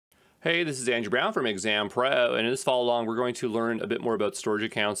Hey, this is Andrew Brown from ExamPro, and in this follow along, we're going to learn a bit more about storage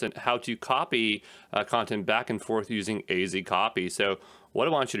accounts and how to copy content back and forth using AZCopy. So what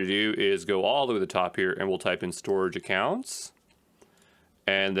I want you to do is go all the way to the top here, and we'll type in storage accounts.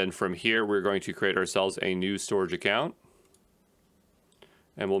 And then from here, we're going to create ourselves a new storage account.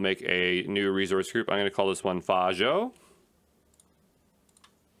 And we'll make a new resource group. I'm going to call this one Fajo.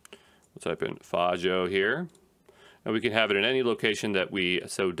 We'll type in Fajo here. And we can have it in any location that we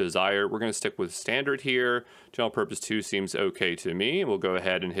so desire. We're going to stick with standard here. General purpose 2 seems okay to me. We'll go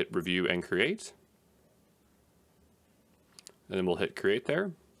ahead and hit review and create. And then we'll hit create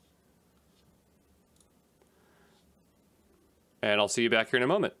there. And I'll see you back here in a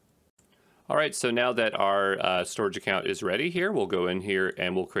moment. All right, so now that our storage account is ready here, we'll go in here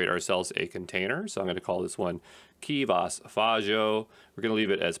and we'll create ourselves a container. So I'm going to call this one Quizlets Flashcards. We're going to leave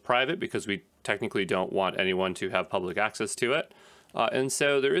it as private because we technically don't want anyone to have public access to it. And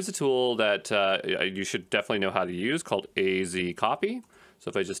so there is a tool that you should definitely know how to use called AZCopy. So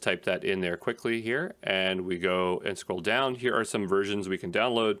if I just type that in there quickly here and we go and scroll down, here are some versions we can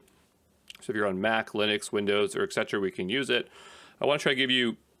download. So if you're on Mac, Linux, Windows, or etc., we can use it. I want to try to give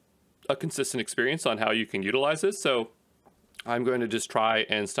you a consistent experience on how you can utilize this. So I'm going to just try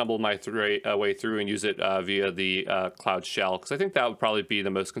and stumble my way through and use it via the Cloud Shell, because I think that would probably be the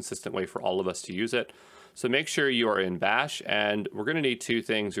most consistent way for all of us to use it. So make sure you are in Bash, and we're going to need two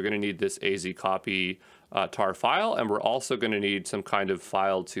things. You're going to need this AZCopy tar file, and we're also going to need some kind of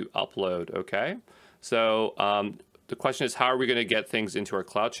file to upload, okay? So the question is, how are we going to get things into our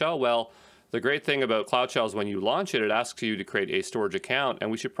Cloud Shell? Well, the great thing about Cloud Shell is when you launch it, it asks you to create a storage account, and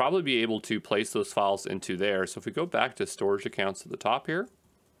we should probably be able to place those files into there. So if we go back to storage accounts at the top here,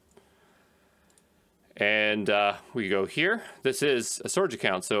 and we go here, this is a storage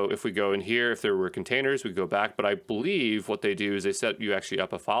account. So if we go in here, if there were containers, we go back, but I believe what they do is they set you actually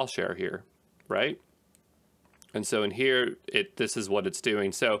up a file share here, right? And so in here, this is what it's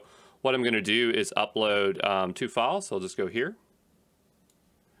doing. So what I'm gonna do is upload two files. So I'll just go here.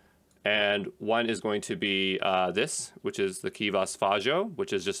 And one is going to be this, which is the Quizlets Flashcards,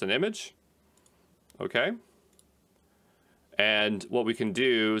 which is just an image. Okay. And what we can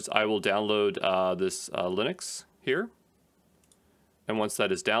do is I will download this Linux here. And once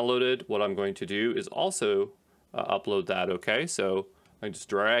that is downloaded, what I'm going to do is also upload that. Okay. So I just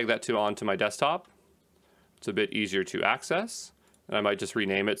drag that onto my desktop. It's a bit easier to access. And I might just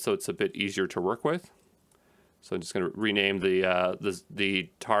rename it so it's a bit easier to work with. So I'm just going to rename the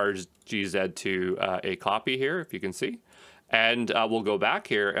tars GZ to a copy here, if you can see. And we'll go back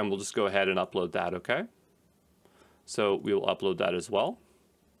here and we'll just go ahead and upload that, okay? So we will upload that as well.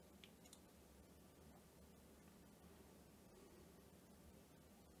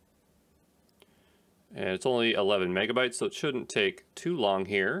 And it's only 11 megabytes, so it shouldn't take too long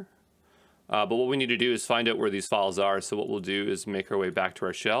here. But what we need to do is find out where these files are. So what we'll do is make our way back to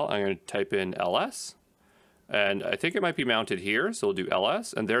our shell. I'm going to type in ls. And I think it might be mounted here, so we'll do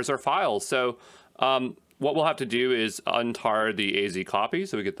ls, and there's our files. So what we'll have to do is untar the AZCopy,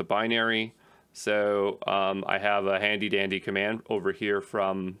 so we get the binary. So I have a handy dandy command over here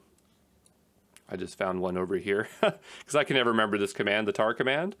from, I just found one over here, because I can never remember this command, the tar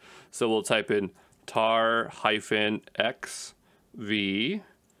command. So we'll type in tar-xvzf.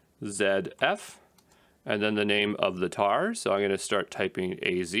 And then the name of the tar. So I'm going to start typing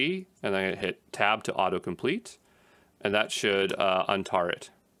AZ, and I'm going to hit tab to autocomplete, and that should untar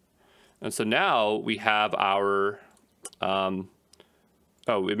it. And so now we have our,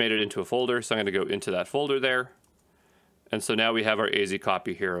 we made it into a folder, so I'm going to go into that folder there. And so now we have our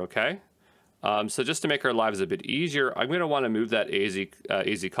AZCopy here, okay? So just to make our lives a bit easier, I'm going to want to move that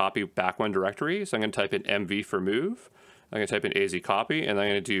AZCopy back one directory. So I'm going to type in MV for move. I'm going to type in AZCopy, and I'm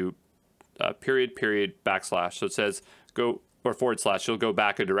going to do period backslash. So it says go, or / you'll go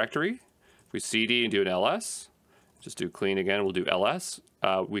back a directory. If we cd and do an ls, just do clean again, we'll do ls.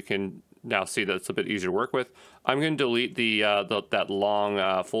 We can now see that it's a bit easier to work with. I'm going to delete that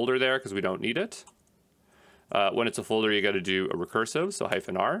long folder there because we don't need it. When it's a folder, you got to do a recursive, so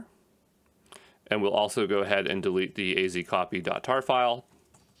 -r. And we'll also go ahead and delete the azcopy.tar file.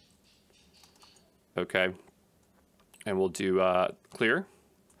 Okay. And we'll do clear.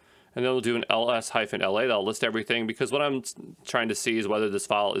 And then we'll do an ls-la. That'll list everything, because what I'm trying to see is whether this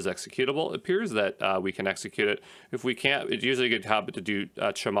file is executable. It appears that we can execute it. If we can't, it's usually a good habit to do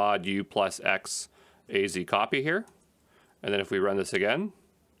chmod u plus x AZCopy here. And then if we run this again,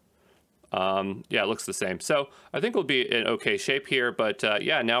 yeah, it looks the same. So I think we'll be in okay shape here. But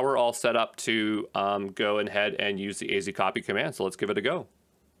yeah, now we're all set up to go ahead and use the AZCopy command. So let's give it a go.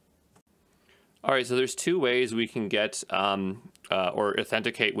 All right, so there's two ways we can get or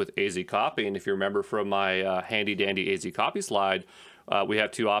authenticate with AZCopy. And if you remember from my handy dandy AZCopy slide, we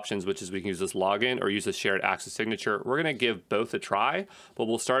have two options, which is we can use this login or use a shared access signature. We're going to give both a try, but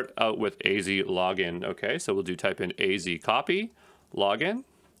we'll start out with AZ login. Okay, so we'll type in AZCopy login.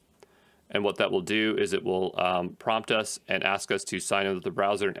 And what that will do is it will prompt us and ask us to sign in with the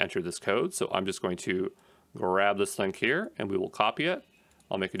browser and enter this code. So I'm just going to grab this link here and we will copy it.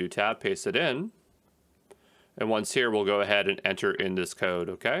 I'll make a new tab, paste it in. And once here, we'll go ahead and enter in this code,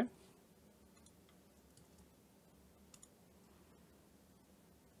 okay?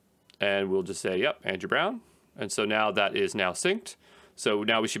 And we'll just say, yep, Andrew Brown. And so now that is now synced. So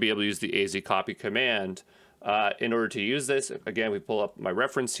now we should be able to use the AZCopy command. In order to use this, again, we pull up my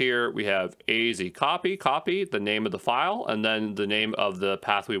reference here. We have AZCopy, copy, the name of the file, and then the name of the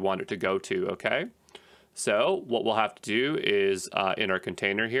path we want it to go to, okay? So what we'll have to do is in our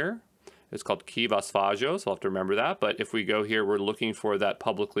container here, it's called Quizlets Flashcards, so I'll have to remember that. But if we go here, we're looking for that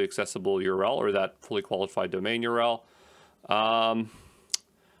publicly accessible URL or that fully qualified domain URL. I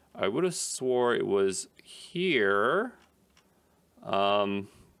would have swore it was here. Oh,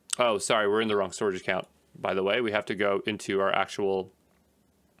 sorry, we're in the wrong storage account. By the way, we have to go into our actual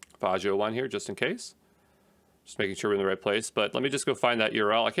Fajo one here, just in case. Just making sure we're in the right place. But let me just go find that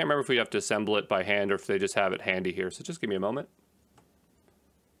URL. I can't remember if we have to assemble it by hand or if they just have it handy here. So just give me a moment.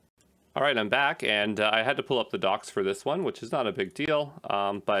 All right, I'm back, and I had to pull up the docs for this one, which is not a big deal.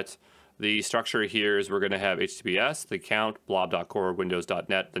 But the structure here is we're going to have HTTPS, the account, blob.core,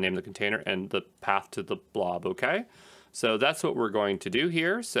 windows.net, the name of the container, and the path to the blob, okay? So that's what we're going to do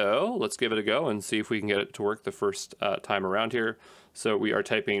here. So let's give it a go and see if we can get it to work the first time around here. So we are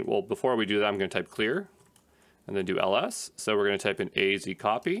typing, well, before we do that, I'm going to type clear and then do ls. So we're going to type in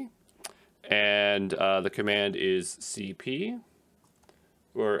AZCopy, and the command is cp,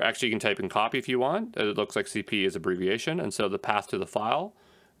 or actually you can type in copy if you want. It looks like cp is abbreviation, and so the path to the file.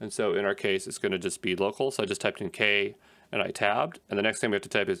 And so in our case, it's going to just be local. So I just typed in K and I tabbed, and the next thing we have to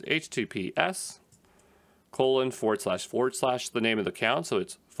type is HTTPS :/ the name of the account, so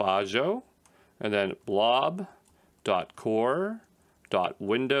it's Fajo, and then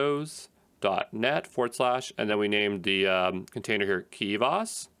blob.core.windows.net / and then we named the container here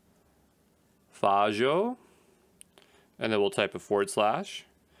Quizlets Fajo, and then we'll type a /,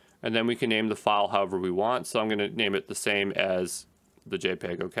 and then we can name the file however we want. So I'm going to name it the same as the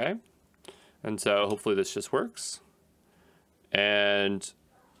JPEG, okay? And so hopefully this just works. And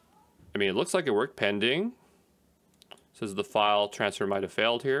I mean, it looks like it worked pending. Says the file transfer might have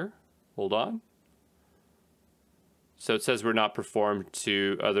failed here. Hold on. So it says we're not performed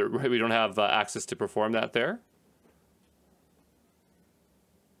to other, we don't have access to perform that there.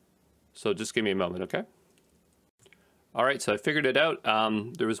 So just give me a moment, okay? All right, so I figured it out.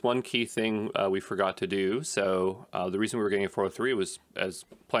 There was one key thing we forgot to do. So the reason we were getting a 403 was, as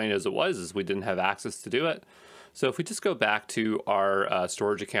plain as it was, is we didn't have access to do it. So if we just go back to our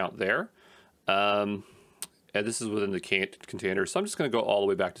storage account there, and this is within the container. So I'm just going to go all the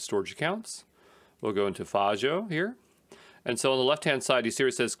way back to storage accounts. We'll go into Fajo here. And so on the left-hand side, you see where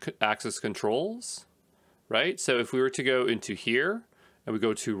it says access controls, right? So if we were to go into here and we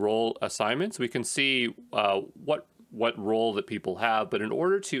go to role assignments, we can see what role that people have. But in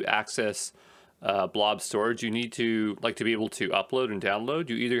order to access blob storage, you need to be able to upload and download.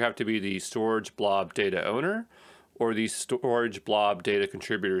 You either have to be the storage blob data owner or the storage blob data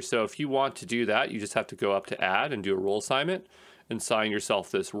contributor. So if you want to do that, you just have to go up to add and do a role assignment and assign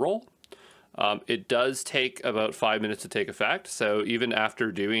yourself this role. It does take about 5 minutes to take effect. So even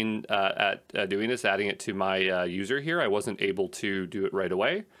after doing this, adding it to my user here, I wasn't able to do it right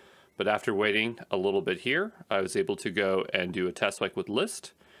away. But after waiting a little bit here, I was able to go and do a test like with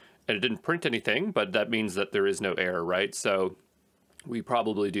list, and it didn't print anything, but that means that there is no error, right? So we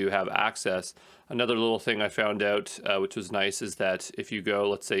probably do have access. Another little thing I found out, which was nice, is that if you go,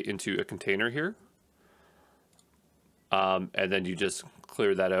 let's say, into a container here, and then you just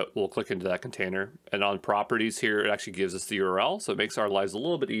clear that out, we'll click into that container. And on properties here, it actually gives us the URL. So it makes our lives a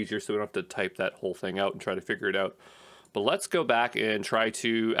little bit easier so we don't have to type that whole thing out and try to figure it out. But let's go back and try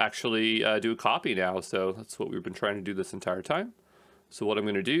to actually do a copy now. So that's what we've been trying to do this entire time. So what I'm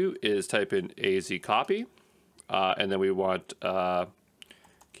going to do is type in AZCopy, and then we want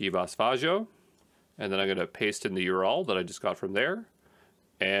Quizlets Fajo, and then I'm going to paste in the URL that I just got from there.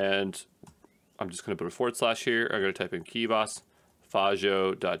 And I'm just going to put a / here. I'm going to type in Quizlets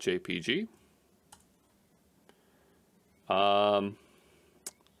Fajo.jpg. Oh,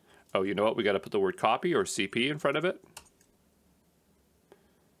 you know what? We got to put the word copy or CP in front of it.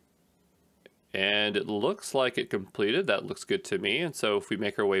 And it looks like it completed. That looks good to me. And so if we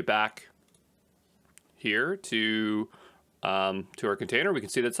make our way back here to to our container, we can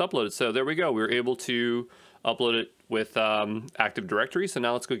see that's uploaded. So there we go. We were able to upload it with Active Directory. So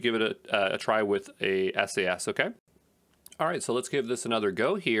now let's go give it a try with a SAS, okay? All right, so let's give this another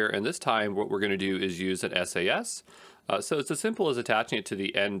go here. And this time what we're going to do is use an SAS. So it's as simple as attaching it to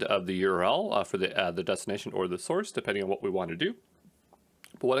the end of the URL for the destination or the source, depending on what we want to do.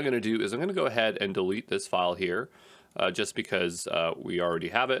 But what I'm going to do is I'm going to go ahead and delete this file here just because we already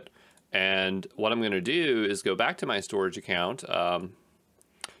have it. And what I'm going to do is go back to my storage account.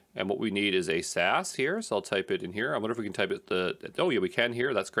 And what we need is a SAS here. So I'll type it in here. I wonder if we can type it oh yeah, we can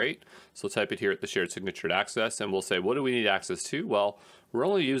here. That's great. So type it here at the shared signature access. And we'll say, what do we need access to? Well, we're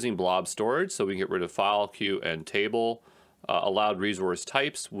only using blob storage. So we can get rid of file, queue, and table. Allowed resource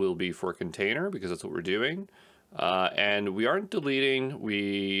types will be for container because that's what we're doing. And we aren't deleting.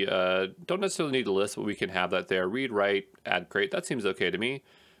 We don't necessarily need a list, but we can have that there. Read, write, add, create. That seems okay to me.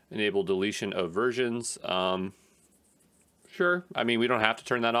 Enable deletion of versions. Sure. I mean, we don't have to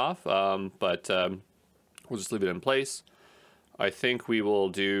turn that off, but we'll just leave it in place. I think we will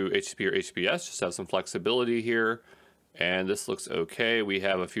do HTTP or HTTPS, just have some flexibility here. And this looks okay. We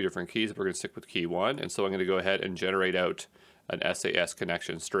have a few different keys. We're going to stick with key 1. And so I'm going to go ahead and generate out an SAS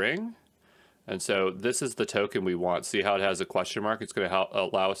connection string. And so this is the token we want. See how it has a question mark? It's going to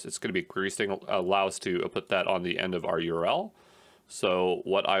allow us, it's going to be a query string, allow us to put that on the end of our URL. So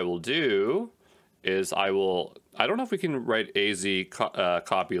what I will do is I don't know if we can write AZCopy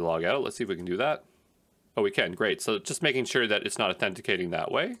logout. Let's see if we can do that. Oh, we can, great. So just making sure that it's not authenticating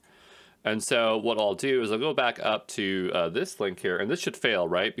that way. And so what I'll do is I'll go back up to this link here, and this should fail,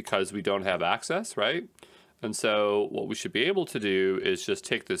 right? Because we don't have access, right? And so what we should be able to do is just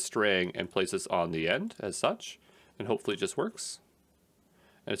take this string and place this on the end as such, and hopefully it just works.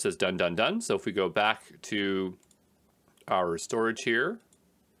 And it says done, done, done. So if we go back to our storage here,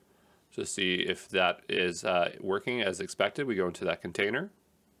 just see if that is working as expected. We go into that container.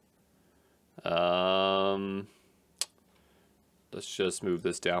 Let's just move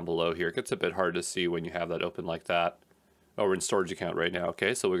this down below here. It gets a bit hard to see when you have that open like that. Oh, we're in storage account right now.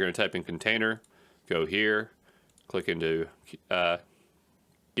 Okay, so we're going to type in container, go here, click into Quizlets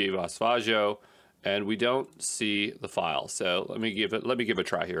Flashcards, and we don't see the file. So let me give it a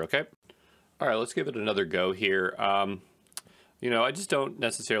try here. Okay. All right, let's give it another go here. You know, I just don't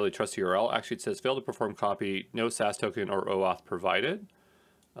necessarily trust the URL. Actually, it says fail to perform copy, no SAS token or OAuth provided,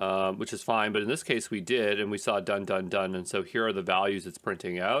 which is fine. But in this case, we did, and we saw done, done, done. And so here are the values it's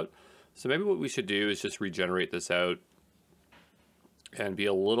printing out. So maybe what we should do is just regenerate this out and be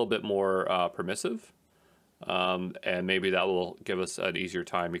a little bit more permissive. And maybe that will give us an easier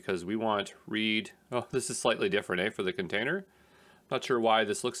time because we want read. Oh, this is slightly different, for the container. Not sure why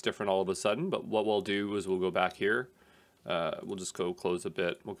this looks different all of a sudden, but what we'll do is we'll go back here. We'll just go close a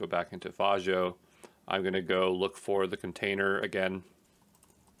bit. We'll go back into Fajo. I'm going to go look for the container again.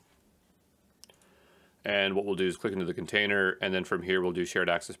 And what we'll do is click into the container, and then from here we'll do shared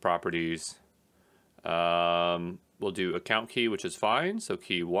access properties. We'll do account key, which is fine. So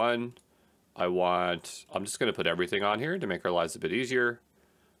key 1. I'm just going to put everything on here to make our lives a bit easier.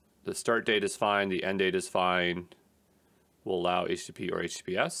 The start date is fine. The end date is fine. We'll allow HTTP or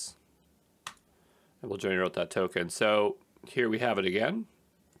HTTPS. And we'll generate that token. So here we have it again.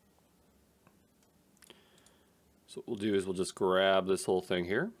 So what we'll do is we'll just grab this whole thing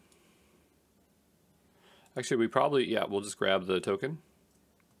here. Actually, we'll just grab the token.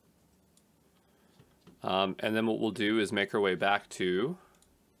 And then what we'll do is make our way back to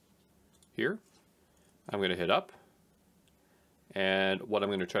here. I'm going to hit up. And what I'm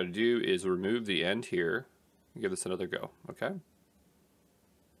going to try to do is remove the end here and give this another go. Okay.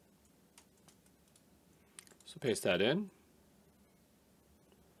 So paste that in.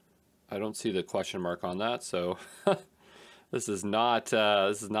 I don't see the question mark on that, so this is not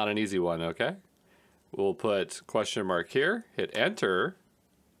an easy one. Okay, we'll put question mark here. Hit enter.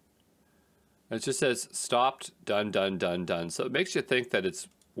 And it just says stopped. Done. Done. Done. Done. So it makes you think that it's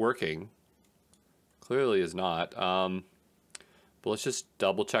working. Clearly is not. But let's just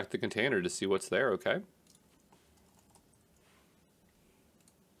double check the container to see what's there. Okay.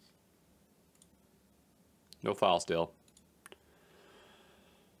 No file still.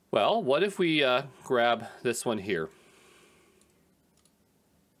 Well, what if we grab this one here?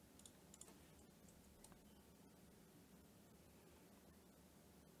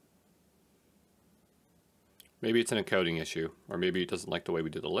 Maybe it's an encoding issue, or maybe it doesn't like the way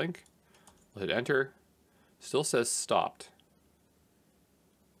we did the link. We'll hit enter. Still says stopped.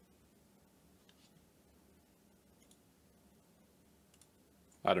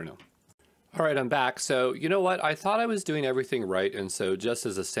 I don't know. All right, I'm back. So you know what? I thought I was doing everything right. And so just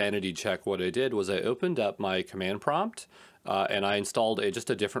as a sanity check, what I did was I opened up my command prompt and I installed just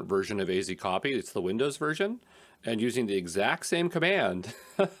a different version of AZCopy. It's the Windows version. And using the exact same command,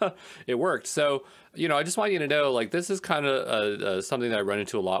 it worked. So, I just want you to know, like, this is kind of something that I run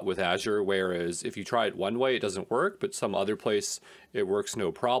into a lot with Azure, whereas if you try it one way, it doesn't work, but some other place, it works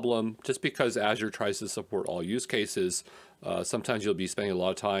no problem. Just because Azure tries to support all use cases, sometimes you'll be spending a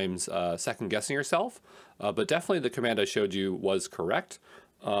lot of times second guessing yourself. But definitely the command I showed you was correct.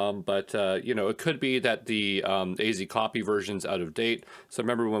 It could be that the AZCopy version's out of date. So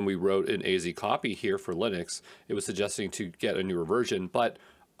remember when we wrote an AZCopy here for Linux, it was suggesting to get a newer version, but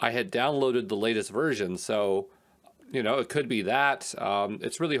I had downloaded the latest version. So, it could be that.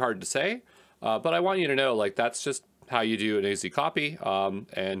 It's really hard to say, but I want you to know, like, that's just how you do an AZCopy.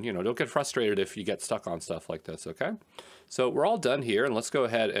 Don't get frustrated if you get stuck on stuff like this, okay? So we're all done here, and let's go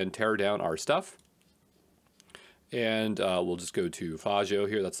ahead and tear down our stuff. And we'll just go to Fajo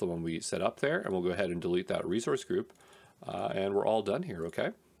here. That's the one we set up there. And we'll go ahead and delete that resource group. And we're all done here,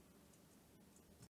 okay?